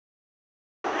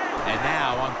And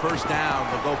now on first down,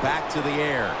 they'll go back to the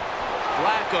air.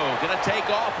 Flacco going to take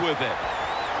off with it.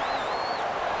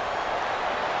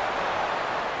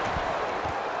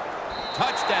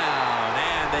 Touchdown,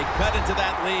 and they cut into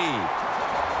that lead.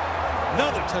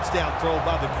 Another touchdown throw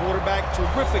by the quarterback.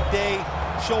 Terrific day,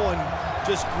 showing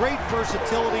just great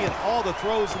versatility in all the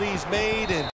throws that he's made.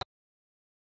 And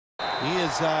he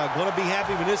is going to be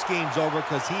happy when this game's over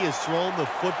because he has thrown the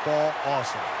football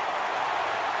awesome.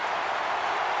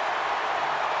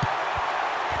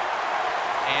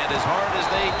 And as hard as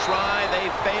they try, they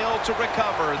fail to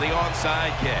recover the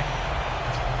onside kick.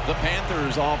 The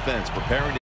Panthers offense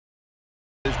preparing to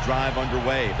this drive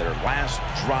underway. Their last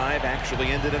drive actually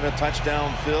ended in a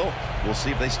touchdown, Phil. We'll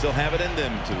see if they still have it in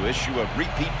them to issue a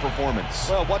repeat performance.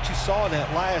 Well, what you saw in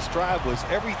that last drive was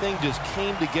everything just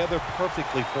came together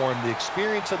perfectly for him. The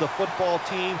experience of the football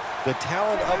team, the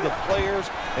talent of the players,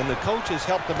 and the coaches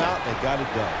helped them out, and they got it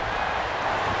done.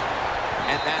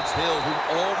 And that's Hill who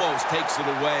almost takes it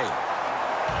away.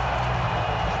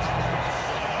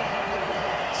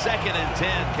 2nd and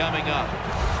 10 coming up.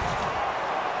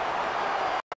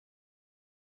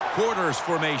 Quarters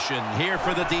formation here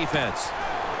for the defense.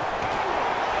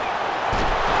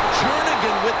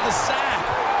 Jernigan with the sack.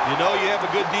 You know you have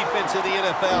a good defense in the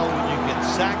NFL when you can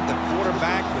sack the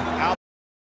quarterback without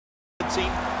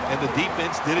and the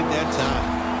defense did it that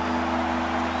time.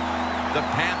 The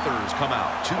Panthers come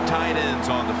out. 2 tight ends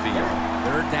on the field.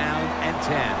 3rd down and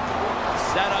 10.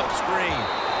 Set up screen.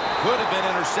 Could have been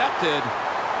intercepted.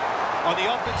 On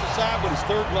the offensive side with his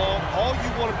 3rd long, all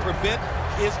you want to prevent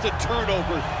is the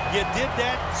turnover. You did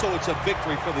that, so it's a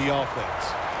victory for the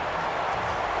offense.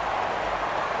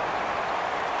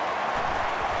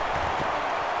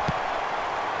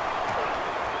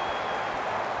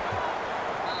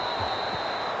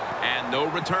 And no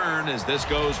return as this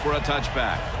goes for a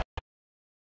touchback.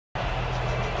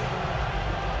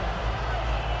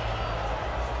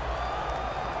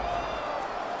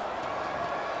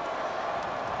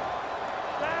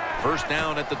 First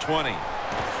down at the 20.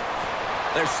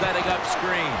 They're setting up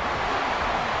screen.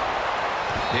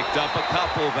 Picked up a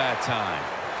couple that time.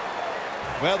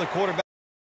 Well, the quarterback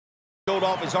showed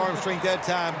off his arm strength that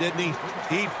time, didn't he?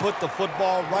 He put the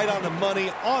football right on the money,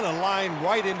 on a line,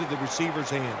 right into the receiver's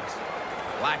hands.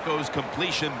 Flacco's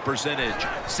completion percentage,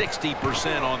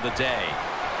 60% on the day.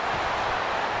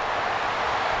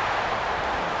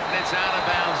 And it's out of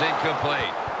bounds,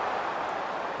 incomplete.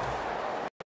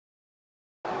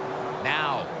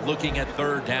 Now, looking at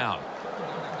 3rd down.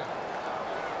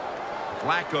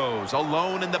 Flacco's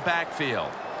alone in the backfield.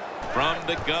 From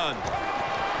the gun.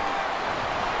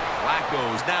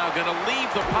 Flacco's now going to leave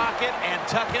the pocket and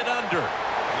tuck it under.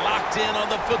 Locked in on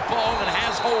the football and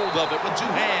has hold of it with 2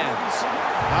 hands.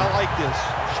 I like this.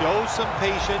 Show some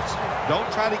patience. Don't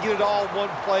try to get it all in one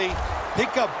play.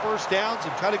 Pick up first downs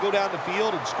and try to go down the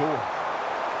field and score.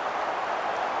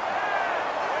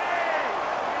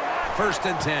 1st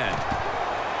and 10.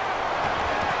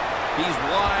 He's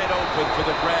wide open for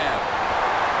the grab.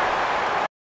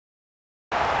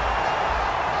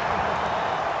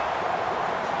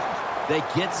 They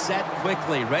get set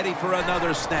quickly, ready for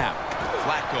another snap.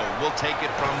 Flacco will take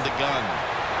it from the gun.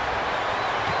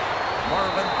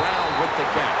 Marvin Brown with the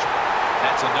catch.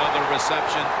 That's another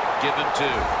reception. Give him 2.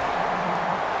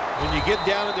 When you get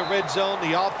down in the red zone,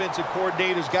 the offensive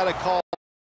coordinator's got to call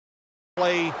a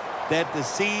play that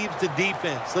deceives the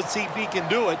defense. Let's see if he can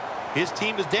do it. His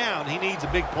team is down. He needs a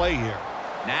big play here.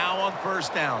 Now on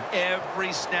first down,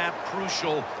 every snap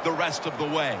crucial the rest of the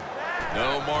way.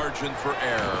 No margin for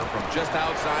error from just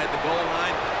outside the goal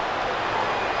line.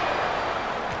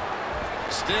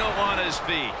 Still on his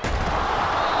feet.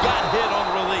 Got hit on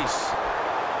release.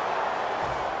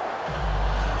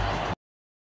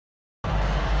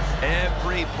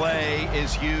 Every play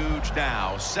is huge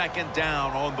now. 2nd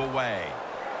down on the way.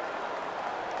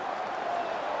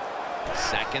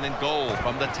 2nd and goal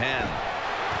from the 10.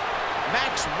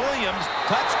 Max Williams,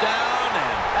 touchdown,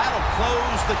 and that'll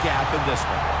close the gap in this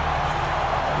one.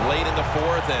 Late in the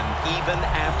 4th, and even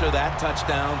after that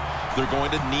touchdown, they're going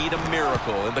to need a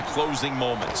miracle in the closing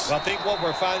moments. Well, I think what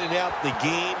we're finding out, the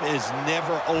game is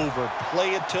never over.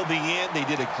 Play it till the end. They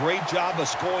did a great job of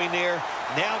scoring there.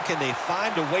 Now can they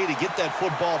find a way to get that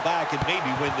football back and maybe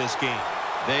win this game?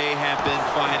 They have been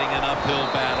fighting an uphill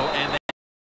battle, and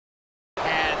they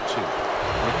had to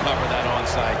recover that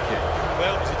onside kick.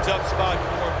 Well, it was a tough spot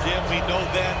for him, Jim. We know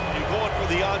that. You're going for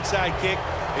the onside kick,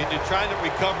 and you're trying to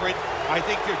recover it. I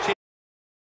think your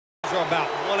chances are about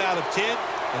 1 out of 10,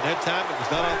 and that time it was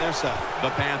not on their side.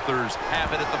 The Panthers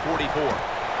have it at the 44.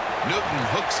 Newton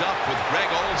hooks up with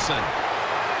Greg Olsen.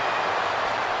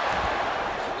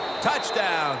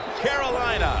 Touchdown,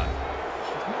 Carolina.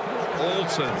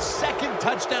 Olsen's second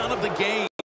touchdown of the game.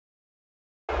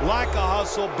 Like a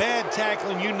hustle, bad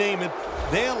tackling, you name it.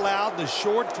 They allowed the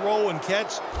short throw and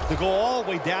catch to go all the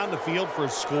way down the field for a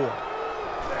score.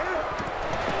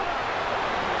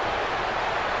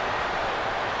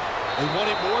 They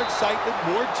wanted more excitement,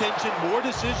 more tension, more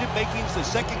decision-making, the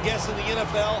second guess in the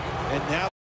NFL, and now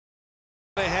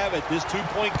they have it. This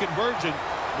two-point conversion,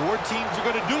 more teams are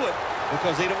going to do it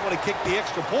because they don't want to kick the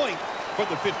extra point from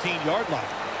the 15-yard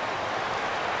line.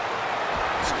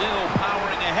 Still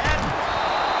powering ahead.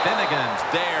 Finnegan's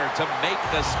there to make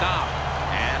the stop.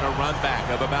 And a run back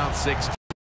of about 16.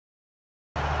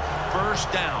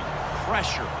 First down.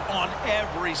 Pressure on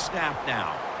every snap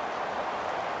now.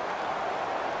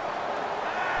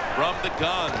 From the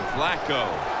gun, Flacco.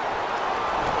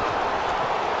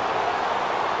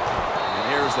 And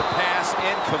here's the pass,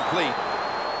 incomplete.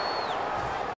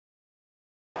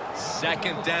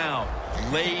 Second down,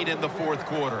 late in the fourth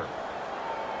quarter.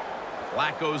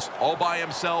 Flacco's all by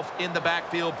himself in the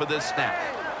backfield for this snap.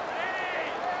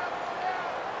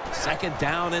 Second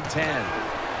down and 10.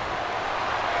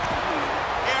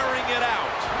 Airing it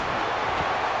out.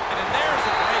 And there's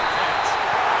a great catch.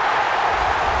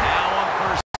 Now on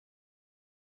first.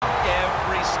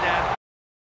 Every snap.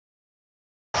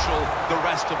 The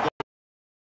rest of the way.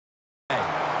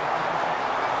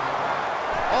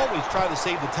 Always try to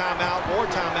save the timeout or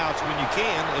timeouts when you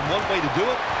can, and one way to do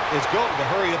it is go to the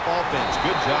hurry-up offense.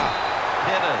 Good job.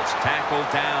 Pitta's tackled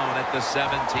down at the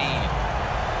 17.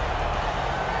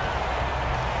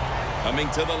 Coming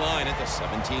to the line at the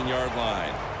 17-yard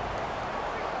line.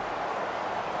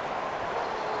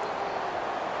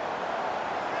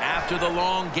 After the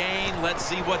long gain, let's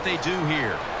see what they do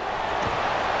here.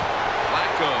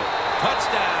 Flacco,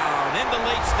 touchdown in the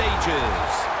late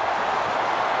stages.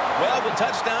 Well, the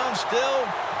touchdown still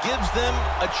gives them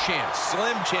a chance.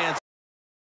 Slim chance,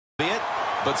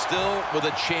 but still with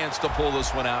a chance to pull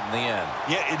this one out in the end.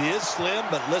 Yeah, it is slim,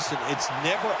 but listen, it's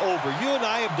never over. You and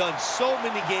I have done so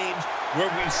many games where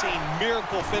we've seen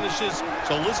miracle finishes,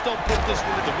 so let's don't put this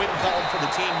one in the win column for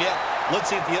the team yet. Let's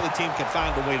see if the other team can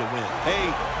find a way to win. Hey,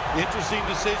 interesting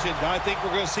decision. I think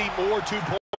we're going to see more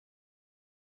two-point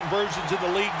conversions in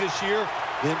the league this year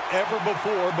than ever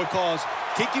before, because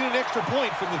kicking an extra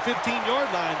point from the 15-yard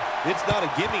line, it's not a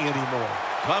gimme anymore.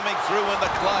 Coming through in the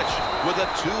clutch with a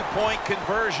two-point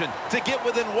conversion to get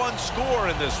within one score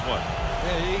in this one.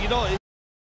 You know, it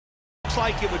looks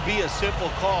like it would be a simple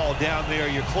call down there.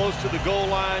 You're close to the goal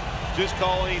line. Just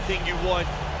call anything you want,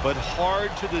 but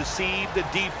hard to deceive the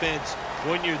defense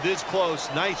when you're this close.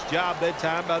 Nice job that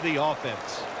time by the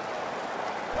offense.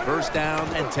 First down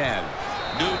and 10.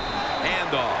 Newton,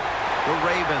 handoff. The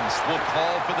Ravens will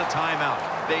call for the timeout.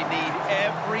 They need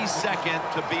every second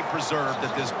to be preserved at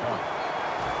this point.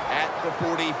 At the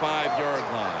 45-yard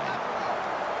line.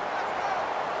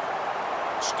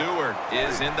 Stewart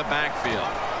is in the backfield.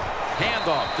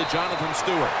 Handoff to Jonathan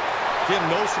Stewart. Jim,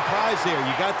 no surprise there.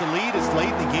 You got the lead. It's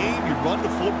late in the game. You run the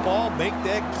football, make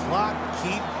that clock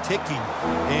keep ticking.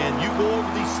 And you go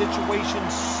over these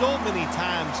situations so many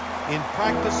times in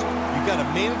practice. You got to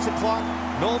manage the clock,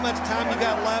 know how much time you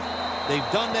got left.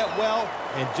 They've done that well,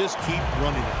 and just keep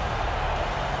running it.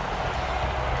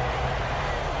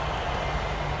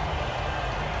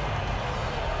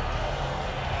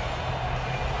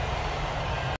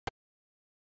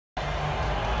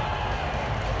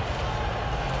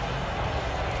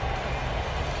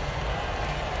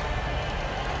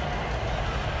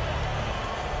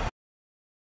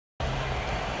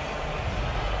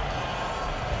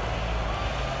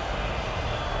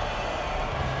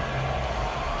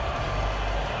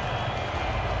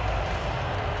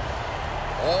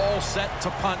 All set to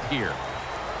punt here.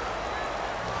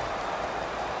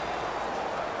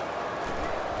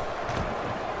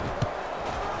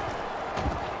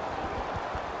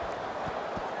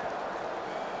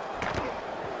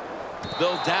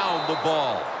 They'll down the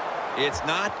ball. It's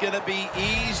not going to be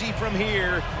easy from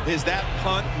here, as that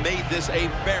punt made this a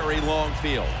very long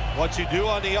field. What you do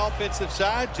on the offensive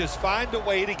side, just find a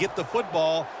way to get the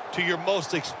football to your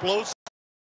most explosive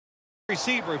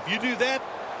receiver. If you do that,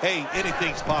 hey,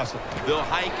 anything's possible. They'll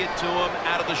hike it to him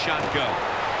out of the shotgun.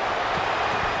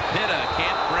 Pitta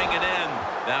can't bring it in.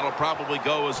 That'll probably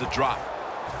go as a drop.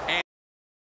 And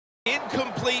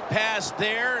incomplete pass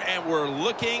there, and we're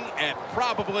looking at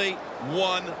probably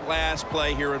one last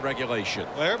play here in regulation.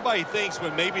 Well, everybody thinks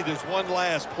when maybe there's one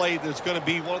last play, there's going to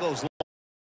be one of those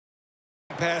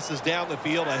passes down the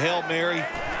field, a Hail Mary.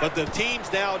 But the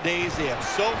teams nowadays, they have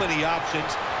so many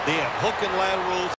options. They have hook and laterals.